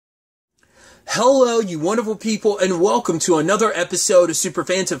Hello, you wonderful people, and welcome to another episode of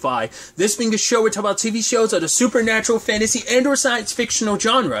Super-Fanta-Fi. This being a show where we talk about TV shows of the supernatural, fantasy, and or science fictional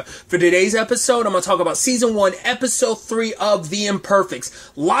genre. For today's episode, I'm going to talk about Season 1, Episode 3 of The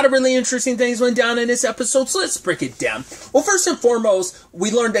Imperfects. A lot of really interesting things went down in this episode, so let's break it down. Well, first and foremost, we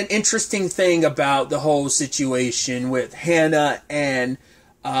learned an interesting thing about the whole situation with Hannah and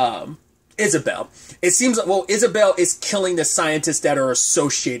Isabel. It seems like, well, Isabel is killing the scientists that are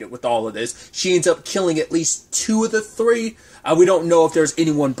associated with all of this. She ends up killing at least 2 of the 3. We don't know if there's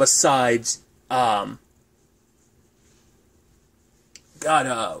anyone besides,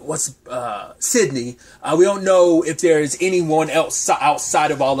 Sydney. We don't know if there's anyone else outside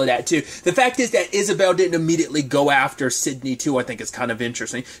of all of that, too. The fact is that Isabel didn't immediately go after Sydney, too, I think is kind of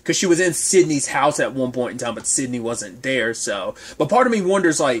interesting. Because she was in Sydney's house at one point in time, but Sydney wasn't there, so. But part of me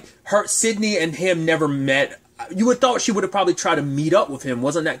wonders, like, Sydney and him never met. You would have thought she would have probably tried to meet up with him.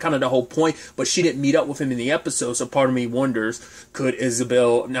 Wasn't that kind of the whole point? But she didn't meet up with him in the episode, so part of me wonders, could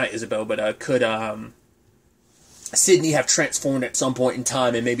Sydney have transformed at some point in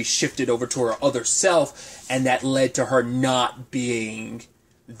time and maybe shifted over to her other self, and that led to her not being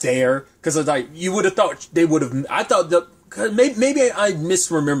there? Because like, you would have thought they would have. I thought maybe I'm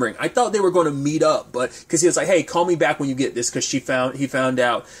misremembering. I thought they were going to meet up, but because he was like, "Hey, call me back when you get this," because he found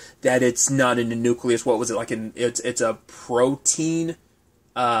out that it's not in the nucleus. What was it like? It's a protein.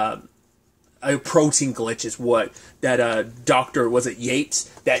 A protein glitch is what that doctor, was it Yates,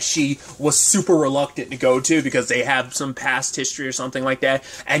 that she was super reluctant to go to because they have some past history or something like that.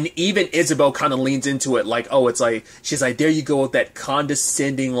 And even Isabel kind of leans into it like, oh, it's like, she's like, there you go with that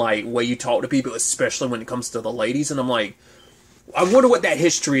condescending like way you talk to people, especially when it comes to the ladies. And I'm like, I wonder what that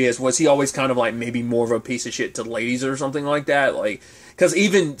history is. Was he always kind of like maybe more of a piece of shit to ladies or something like that? Like, because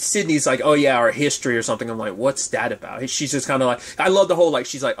even Sydney's like, oh yeah, our history or something. I'm like, what's that about? She's just kind of like, I love the whole like,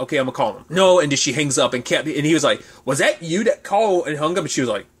 she's like, okay, I'm gonna call him. No, and then she hangs up and he was like, was that you that called and hung up? And she was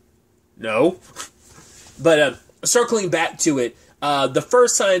like, no. But circling back to it, the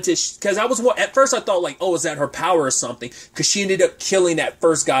first scientist, because at first I thought like, oh, is that her power or something? Because she ended up killing that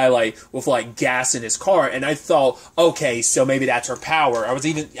first guy like with like gas in his car, and I thought, okay, so maybe that's her power.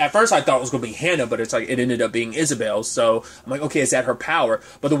 At first I thought it was going to be Hannah, but it's like it ended up being Isabel. So I'm like, okay, is that her power?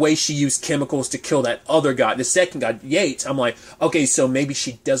 But the way she used chemicals to kill that other guy, the second guy, Yates, I'm like, okay, so maybe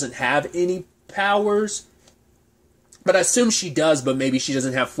she doesn't have any powers. But I assume she does, but maybe she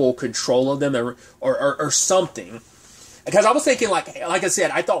doesn't have full control of them or something. Because I was thinking, like I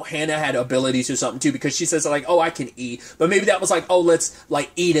said, I thought Hannah had abilities or something, too, because she says, like, oh, I can eat. But maybe that was like, oh, let's, like,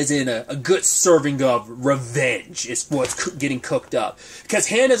 eat as in a good serving of revenge is what's getting cooked up. Because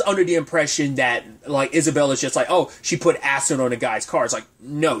Hannah's under the impression that, like, Isabel is just like, oh, she put acid on a guy's car. It's like,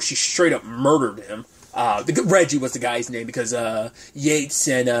 no, she straight up murdered him. Reggie was the guy's name because Yates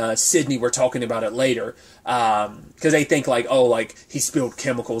and Sydney were talking about it later. Because they think like, oh, like he spilled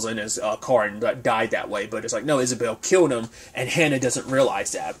chemicals in his car and died that way. But it's like, no, Isabel killed him, and Hannah doesn't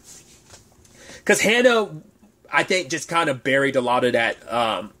realize that. Because Hannah, I think, just kind of buried a lot of that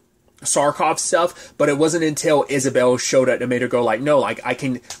Sarkov stuff, but it wasn't until Isabel showed up that made her go like, no, like I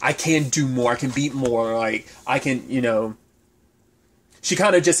can do more, I can beat more, like I can, you know. She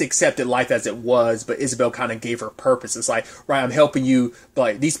kind of just accepted life as it was, but Isabel kind of gave her purpose. It's like, right, I'm helping you, but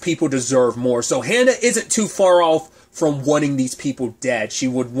like, these people deserve more. So Hannah isn't too far off from wanting these people dead. She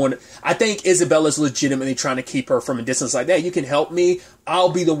would want, I think Isabel is legitimately trying to keep her from a distance like that. You can help me.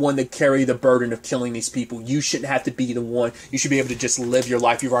 I'll be the one to carry the burden of killing these people. You shouldn't have to be the one. You should be able to just live your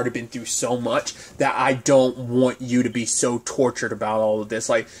life. You've already been through so much that I don't want you to be so tortured about all of this.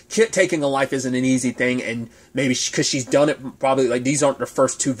 Like, taking a life isn't an easy thing, and maybe because she's done it, probably, like, these aren't the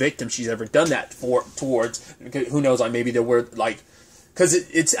first 2 victims she's ever done that towards. Who knows, like, maybe there were, like,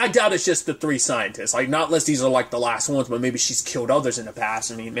 because I doubt it's just the 3 scientists. Like, not unless these are, like, the last ones, but maybe she's killed others in the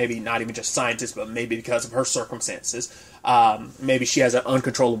past. I mean, maybe not even just scientists, but maybe because of her circumstances. Maybe she has an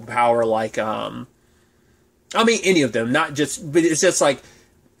uncontrollable power, like, any of them. Not just, but it's just, like,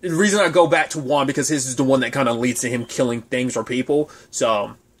 the reason I go back to Juan, because his is the one that kind of leads to him killing things or people.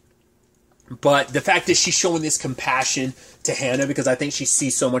 So, but the fact that she's showing this compassion to Hannah, because I think she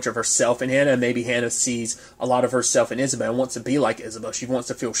sees so much of herself in Hannah, and maybe Hannah sees a lot of herself in Isabel and wants to be like Isabel. She wants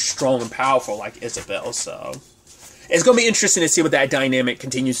to feel strong and powerful like Isabel. So it's going to be interesting to see what that dynamic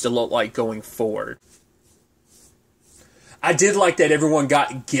continues to look like going forward. I did like that everyone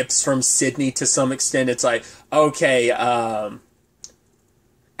got gifts from Sydney to some extent. It's like, okay, and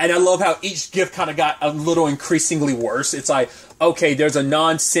I love how each gift kind of got a little increasingly worse. It's like, okay, there's a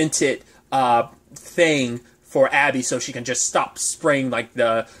non-scented thing for Abby so she can just stop spraying like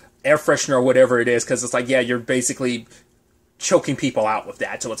the air freshener or whatever it is, because it's like, yeah, you're basically choking people out with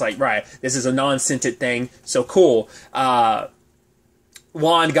that. So it's like, right, this is a non-scented thing, so cool.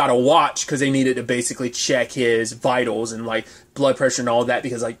 Juan got a watch because they needed to basically check his vitals and like blood pressure and all that,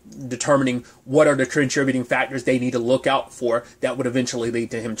 because like determining what are the contributing factors they need to look out for that would eventually lead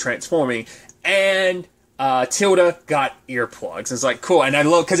to him transforming. And Tilda got earplugs. It's like, cool. And I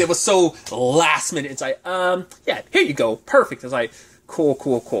love, because it was so last minute. It's like, yeah, here you go. Perfect. It's like,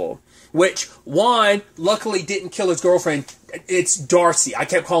 cool. Which Juan luckily didn't kill his girlfriend. It's Darcy. I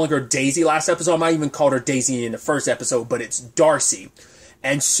kept calling her Daisy last episode. I might even called her Daisy in the first episode, but it's Darcy.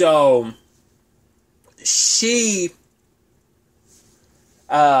 And so she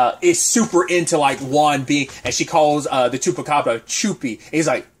is super into like Juan being, and she calls the Chupacabra Chupi. And he's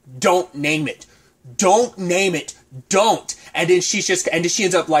like, don't name it. Don't name it. Don't. And then she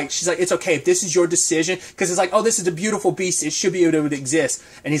ends up like, she's like, it's okay if this is your decision, because it's like, oh, this is a beautiful beast, it should be able to exist.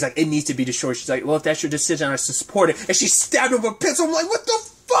 And he's like, it needs to be destroyed. She's like, well, if that's your decision, I support it. And she stabbed him with a pencil. I'm like, what the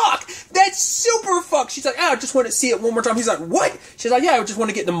fuck? That's super fuck. She's like, I just want to see it one more time. He's like, what? She's like, yeah, I just want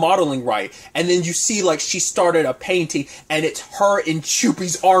to get the modeling right. And then you see like she started a painting and it's her in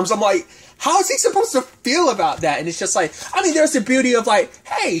Chupi's arms. I'm like, how is he supposed to feel about that? And it's just like, I mean, there's the beauty of like,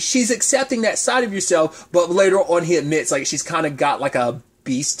 hey, she's accepting that side of yourself, but later on he admits like she's kind of got like a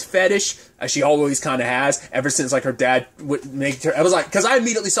beast fetish, as she always kind of has, ever since like her dad would make her. I was like, because I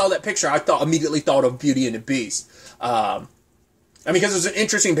immediately saw that picture, I immediately thought of Beauty and the Beast. I mean, because it's an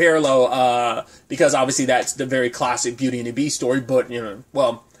interesting parallel, because obviously that's the very classic Beauty and the Beast story, but, you know,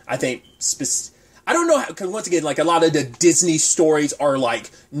 well, I think I don't know, because once again, like, a lot of the Disney stories are, like,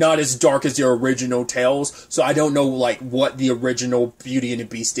 not as dark as their original tales, so I don't know, like, what the original Beauty and the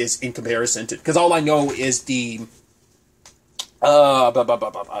Beast is in comparison to, because all I know is the, God, what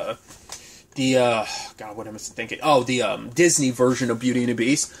am I thinking? Oh, the, Disney version of Beauty and the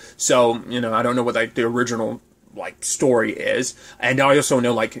Beast, so, you know, I don't know what, like, the original, like, story is. And I also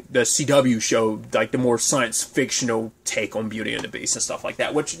know, like, the CW show, like, the more science fictional take on Beauty and the Beast and stuff like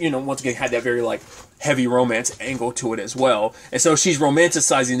that, which, you know, once again had that very, like, heavy romance angle to it as well. And so she's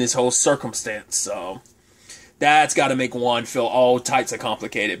romanticizing this whole circumstance, so that's got to make Juan feel all types of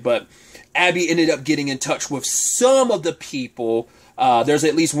complicated. But Abby ended up getting in touch with some of the people. There's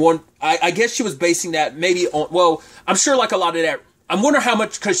at least one, I guess she was basing that maybe on, well, I'm sure, like, a lot of that, I'm wondering how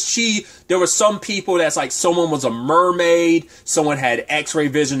much, because there were some people that's like, someone was a mermaid, someone had x-ray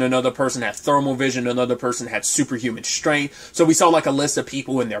vision, another person had thermal vision, another person had superhuman strength. So we saw like a list of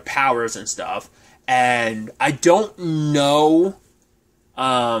people and their powers and stuff. And I don't know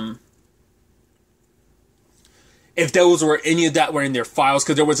if those were, any of that were in their files,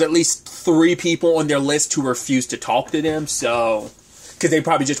 because there was at least 3 people on their list who refused to talk to them, so, because they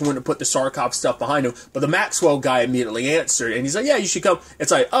probably just wanted to put the Sarkov stuff behind him. But the Maxwell guy immediately answered, and he's like, yeah, you should come. It's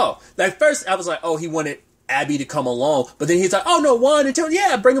like, oh, like, first I was like, oh, he wanted Abby to come along, but then he's like, oh, no, Juan and Tilda,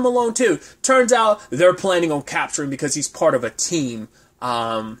 yeah, bring him along too. Turns out they're planning on capturing because he's part of a team.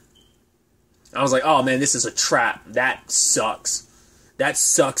 I was like, oh man, this is a trap. That sucks. That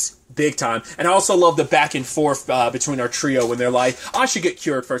sucks big time. And I also love the back and forth between our trio when they're like, I should get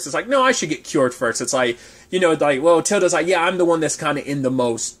cured first. It's like, no, I should get cured first. It's like, you know, like, well, Tilda's like, yeah, I'm the one that's kind of in the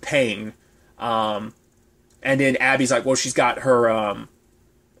most pain. And then Abby's like, well, she's got her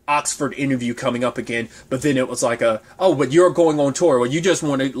Oxford interview coming up again. But then it was like, oh, but you're going on tour. Well, you just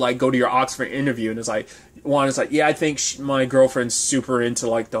want to, like, go to your Oxford interview. And it's like, Juan is like, yeah, I think my girlfriend's super into,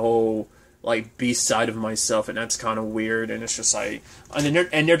 like, the whole, like, beast side of myself, and that's kind of weird. And it's just like,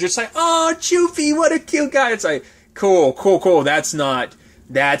 and they're just like, oh, Choofy, what a cute guy. It's like, cool. That's not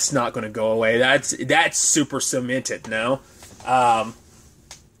going to go away. That's super cemented now.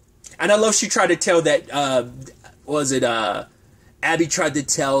 And I love she tried to tell that, Abby tried to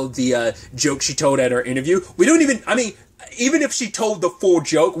tell the joke she told at her interview. We don't even, I mean, even if she told the full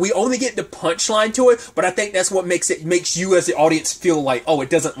joke, we only get the punchline to it, but I think that's what makes you as the audience feel like, oh, it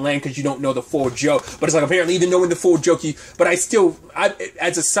doesn't land because you don't know the full joke. But it's like, apparently, even knowing the full joke, but as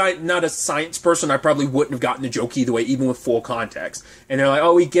not a science person, I probably wouldn't have gotten the joke either way, even with full context. And they're like,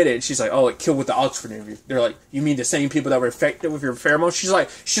 oh, we get it. And she's like, oh, it killed with the Oxford interview. They're like, you mean the same people that were affected with your pheromones? She's like,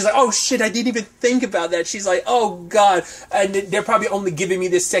 oh shit, I didn't even think about that. She's like, oh god. And they're probably only giving me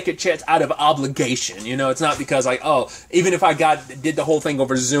this second chance out of obligation. You know, it's not because like, oh, even if I did the whole thing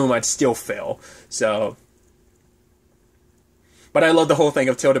over Zoom, I'd still fail. So, but I love the whole thing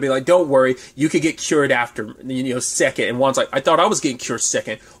of Tilda be like, don't worry, you could get cured after, you know, second. And Juan's like, I thought I was getting cured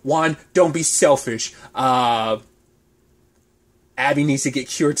second. Juan, don't be selfish. Abby needs to get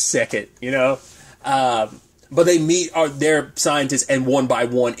cured second, you know? But they meet their scientists, and one by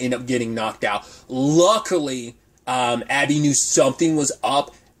one end up getting knocked out. Luckily, Abby knew something was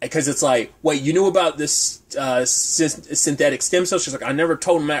up, because it's like, wait, you knew about this synthetic stem cell? She's like, I never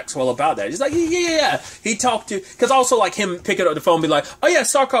told Maxwell about that. He's like, yeah. He talked to, because also like him picking up the phone and be like, oh yeah,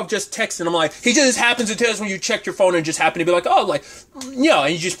 Sarkov just texted. I'm like, he just happens to tell us when you check your phone and just happen to be like, oh, like, you know,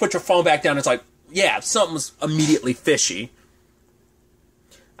 and you just put your phone back down. It's like, yeah, something's immediately fishy.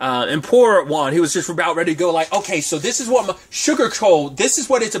 And poor Juan, he was just about ready to go like, okay, so this is what my sugar cold, this is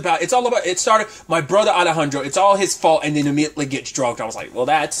what it's about. It's all about, it started, my brother Alejandro, it's all his fault, and then immediately gets drunk. I was like, well,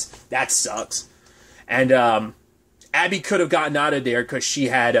 that sucks. And, Abby could have gotten out of there because she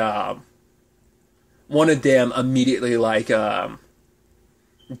had, one of them immediately, like,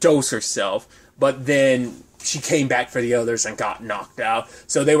 dose herself. But then she came back for the others and got knocked out.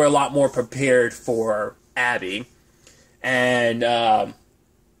 So they were a lot more prepared for Abby. And,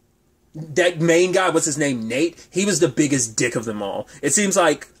 that main guy, what's his name, Nate? He was the biggest dick of them all. It seems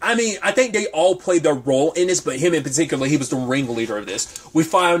like, I mean, I think they all played their role in this, but him in particular, he was the ringleader of this. We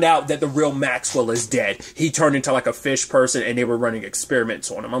found out that the real Maxwell is dead. He turned into like a fish person, and they were running experiments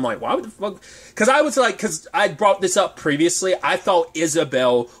on him. I'm like, why would the fuck? Because I was like, because I brought this up previously, I thought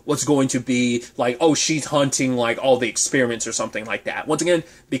Isabel was going to be like, oh, she's hunting like all the experiments or something like that. Once again,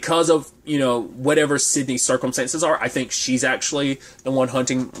 because of, you know, whatever Sydney's circumstances are, I think she's actually the one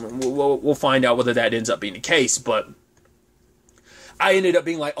hunting. We'll find out whether that ends up being the case, but I ended up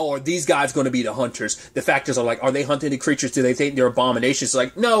being like, oh, are these guys going to be the hunters? The factors are like, are they hunting the creatures? Do they think they're abominations?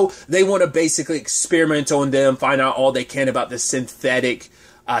 Like, no, they want to basically experiment on them, find out all they can about the synthetic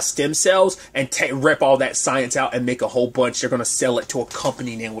stem cells, and rip all that science out and make a whole bunch. They're going to sell it to a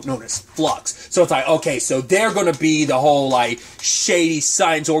company known as Flux. So it's like, okay, so they're going to be the whole, like, shady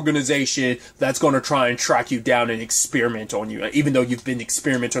science organization that's going to try and track you down and experiment on you, even though you've been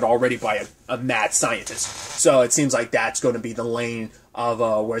experimented already by a mad scientist. So it seems like that's going to be the lane of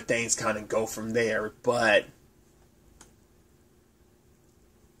where things kind of go from there. But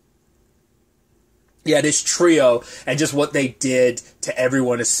yeah, this trio and just what they did to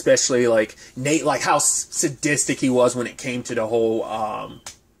everyone, especially like Nate, like how sadistic he was when it came to the whole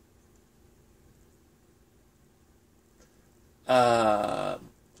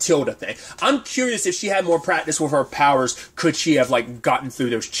Tilda thing. I'm curious if she had more practice with her powers, could she have like gotten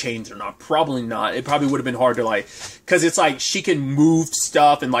through those chains or not? Probably not. It probably would have been hard to like, because it's like she can move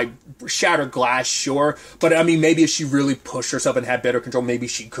stuff and like shatter glass, sure, but I mean maybe if she really pushed herself and had better control, maybe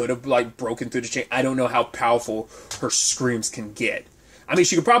she could have like broken through the chain. I don't know how powerful her screams can get. I mean,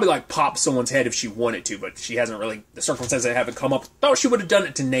 she could probably like pop someone's head if she wanted to, but she hasn't really, the circumstances haven't come up. Thought she would have done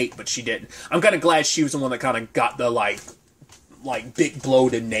it to Nate, but she didn't. I'm kind of glad she was the one that kind of got the like big blow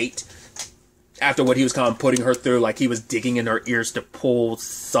to Nate after what he was kind of putting her through, like he was digging in her ears to pull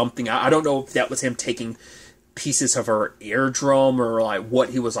something out. I don't know if that was him taking pieces of her eardrum or like what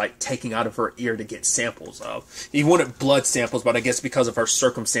he was like taking out of her ear to get samples of. He wanted blood samples, but I guess because of her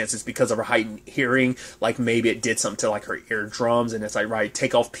circumstances, because of her heightened hearing, like maybe it did something to like her eardrums, and it's like, right,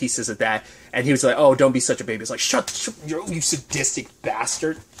 take off pieces of that. And he was like, oh, don't be such a baby. It's like, shut you sadistic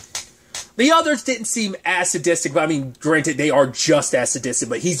bastard. The others didn't seem as sadistic, but I mean, granted, they are just as sadistic,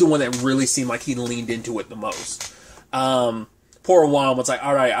 but he's the one that really seemed like he leaned into it the most. Poor Juan was like,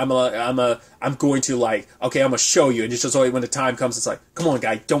 all right, I'm going to like, okay, I'm going to show you. And it's just always when the time comes, it's like, come on,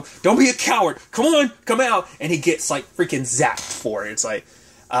 guy, don't be a coward. Come on, come out. And he gets like freaking zapped for it. It's like,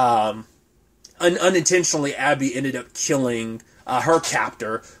 unintentionally, Abby ended up killing, her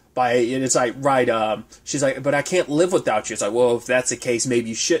captor. And it's like, right, she's like, but I can't live without you. It's like, well, if that's the case, maybe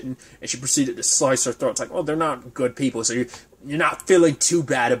you shouldn't. And she proceeded to slice her throat. It's like, well, they're not good people, so you're not feeling too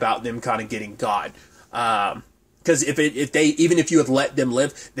bad about them kind of getting God. Because even if you had let them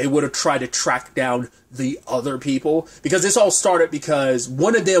live, they would have tried to track down the other people. Because this all started because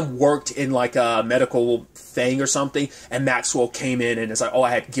one of them worked in like a medical thing or something, and Maxwell came in and it's like, oh, I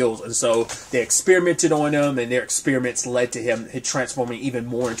had gills. And so they experimented on him, and their experiments led to him transforming even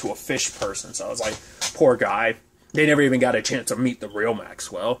more into a fish person. So I was like, poor guy. They never even got a chance to meet the real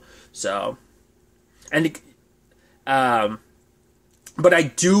Maxwell. So, and, but I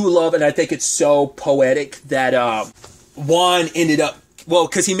do love, and I think it's so poetic that Juan ended up, well,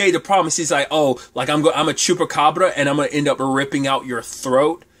 because he made the promise. He's like, oh, like I'm a chupacabra, and I'm gonna end up ripping out your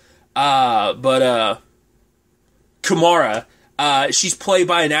throat. But Kumara, she's played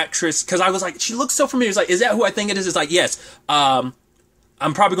by an actress, because I was like, she looks so familiar. It's like, is that who I think it is? It's like, yes. I'm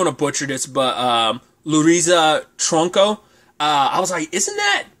probably gonna butcher this, but Luisa Tronco. I was like, isn't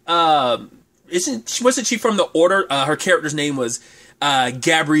that wasn't she from the Order? Her character's name was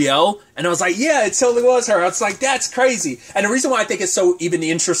Gabrielle, and I was like, yeah, it totally was her. I was like, that's crazy. And the reason why I think it's so even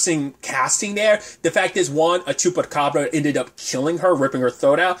interesting casting there, the fact is, one, a chupacabra ended up killing her, ripping her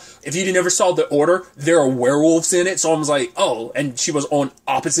throat out. If you never saw The Order, there are werewolves in it, so I was like, oh, and she was on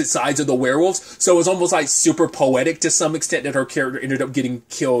opposite sides of the werewolves, so it was almost like super poetic to some extent that her character ended up getting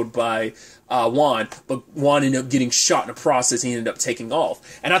killed by Juan, but Juan ended up getting shot in the process. He ended up taking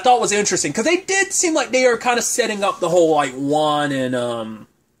off, and I thought it was interesting because they did seem like they are kind of setting up the whole like Juan and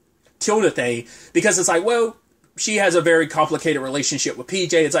Tilda thing, because it's like, well, she has a very complicated relationship with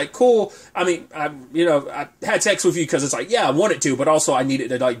PJ. It's like, cool. I mean, I had sex with you because it's like, yeah, I wanted to, but also I needed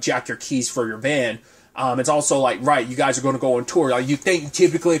to like jack your keys for your van. It's also like, right, you guys are going to go on tour. Like, you think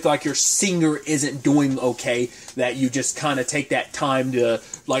typically if like your singer isn't doing okay, that you just kind of take that time to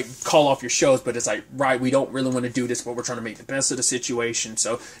like call off your shows. But it's like, right, we don't really want to do this, but we're trying to make the best of the situation.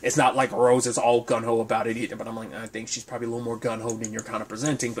 So it's not like Rose is all gung-ho about it either. But I'm like, I think she's probably a little more gung-ho than you're kind of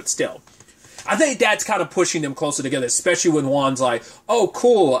presenting, but still. I think that's kind of pushing them closer together, especially when Juan's like, oh,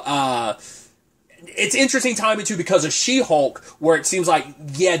 cool, it's interesting timing, too, because of She-Hulk, where it seems like,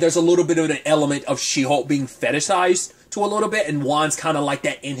 yeah, there's a little bit of an element of She-Hulk being fetishized to a little bit, and Juan's kind of like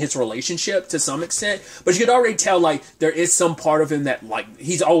that in his relationship to some extent. But you could already tell, like, there is some part of him that, like,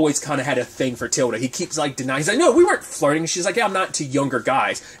 he's always kind of had a thing for Tilda. He keeps, like, denying. He's like, no, we weren't flirting. She's like, yeah, I'm not into younger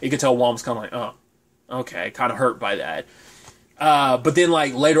guys. And you can tell Juan was kind of like, oh, okay, kind of hurt by that. But then,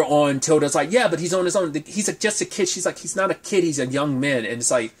 like, later on, Tilda's like, yeah, but he's on his own. He's like, just a kid. She's like, he's not a kid. He's a young man. And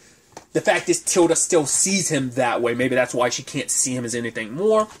it's like, the fact is, Tilda still sees him that way. Maybe that's why she can't see him as anything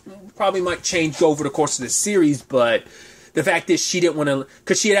more. Probably might change over the course of the series, but the fact is, she didn't want to,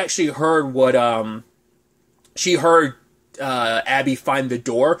 because she had actually heard what, she heard Abby find the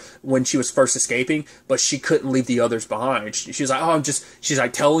door when she was first escaping, but she couldn't leave the others behind. She was like, oh, she's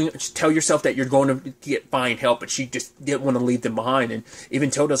like, tell yourself that you're going to find help, but she just didn't want to leave them behind. And even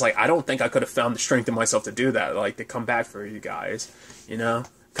Tilda's like, I don't think I could have found the strength in myself to do that, like, to come back for you guys, you know?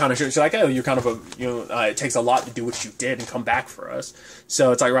 Kind of, she's like, oh, you're kind of it takes a lot to do what you did and come back for us.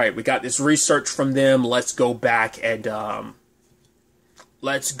 So it's like, right, we got this research from them. Let's go back and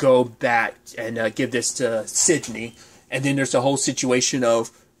give this to Sydney. And then there's the whole situation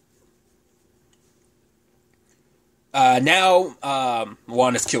of now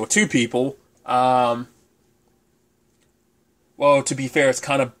Juan has killed 2 people. Well, to be fair, it's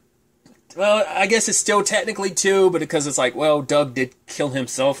kind of, well, I guess it's still technically 2, but because it's like, well, Doug did kill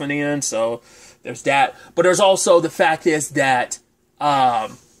himself in the end, so there's that. But there's also the fact is that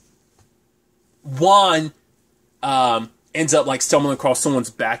Juan ends up like stumbling across someone's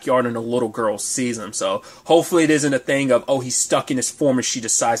backyard and a little girl sees him. So hopefully it isn't a thing of, oh, he's stuck in his form and she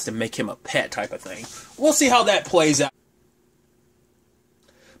decides to make him a pet type of thing. We'll see how that plays out.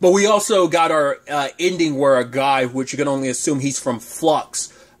 But we also got our ending where a guy, which you can only assume he's from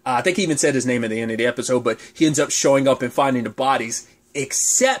Flux, I think he even said his name at the end of the episode, but he ends up showing up and finding the bodies,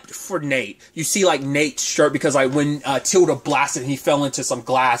 except for Nate. You see, like, Nate's shirt, because, like, when Tilda blasted, he fell into some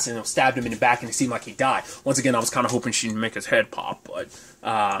glass and stabbed him in the back, and it seemed like he died. Once again, I was kind of hoping she'd make his head pop, but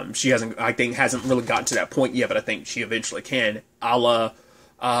she hasn't really gotten to that point yet, but I think she eventually can. I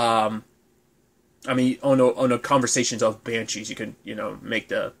mean, on the Conversations of Banshees, you can, make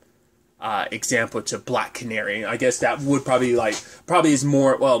the example to Black Canary. I guess that would probably is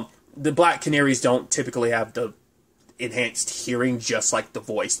more, well, the Black Canaries don't typically have the enhanced hearing, just like the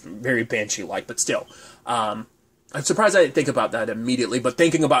voice, very Banshee-like, but still. I'm surprised I didn't think about that immediately, but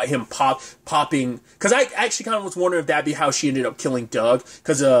thinking about him popping, because I actually kind of was wondering if that'd be how she ended up killing Doug,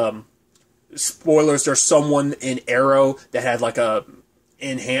 because, spoilers, there's someone in Arrow that had like a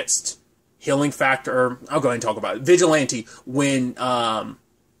enhanced healing factor. I'll go ahead and talk about it. Vigilante, when,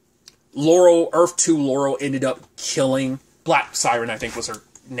 Earth 2 Laurel ended up killing Black Siren, I think was her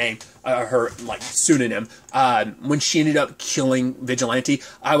name, her like pseudonym. When she ended up killing Vigilante,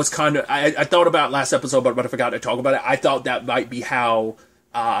 I was kind of, I thought about it last episode, but I forgot to talk about it. I thought that might be how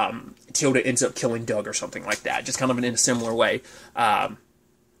Tilda ends up killing Doug or something like that, just kind of in a similar way.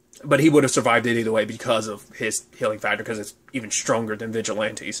 But he would have survived it either way because of his healing factor, because it's even stronger than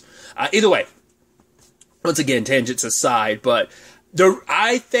Vigilante's. Either way, once again, tangents aside, but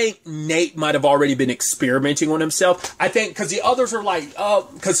I think Nate might have already been experimenting on himself. I think because the others are like,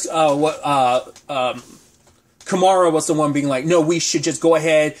 Kamara was the one being like, no, we should just go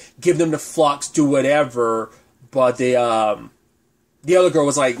ahead, give them the flux, do whatever. But the other girl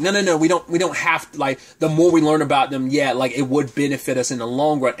was like, no, we don't have to, like, the more we learn about them, yeah, like, it would benefit us in the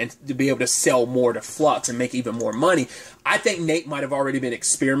long run and to be able to sell more to Flux and make even more money. I think Nate might have already been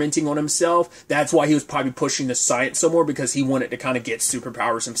experimenting on himself. That's why he was probably pushing the science some more, because he wanted to kind of get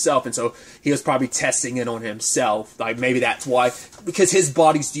superpowers himself, and so he was probably testing it on himself. Like, maybe that's why, because his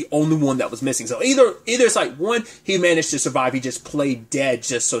body's the only one that was missing. So either it's like, one, he managed to survive, he just played dead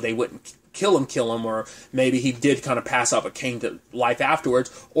just so they wouldn't kill him, or maybe he did kind of pass out but came to life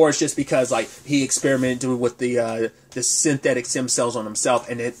afterwards, or it's just because, like, he experimented with the synthetic stem cells on himself,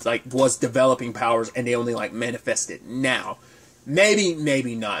 and it, like, was developing powers, and they only, like, manifested now.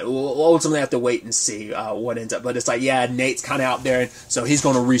 Maybe not. We'll ultimately have to wait and see what ends up. But it's like, yeah, Nate's kind of out there, and so he's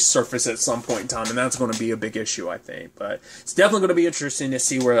going to resurface at some point in time, and that's going to be a big issue, I think. But it's definitely going to be interesting to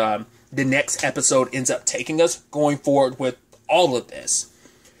see where the next episode ends up taking us going forward with all of this.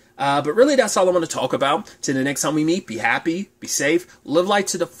 But really, that's all I want to talk about. Till the next time we meet, be happy, be safe, live life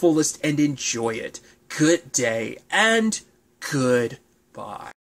to the fullest, and enjoy it. Good day, and goodbye.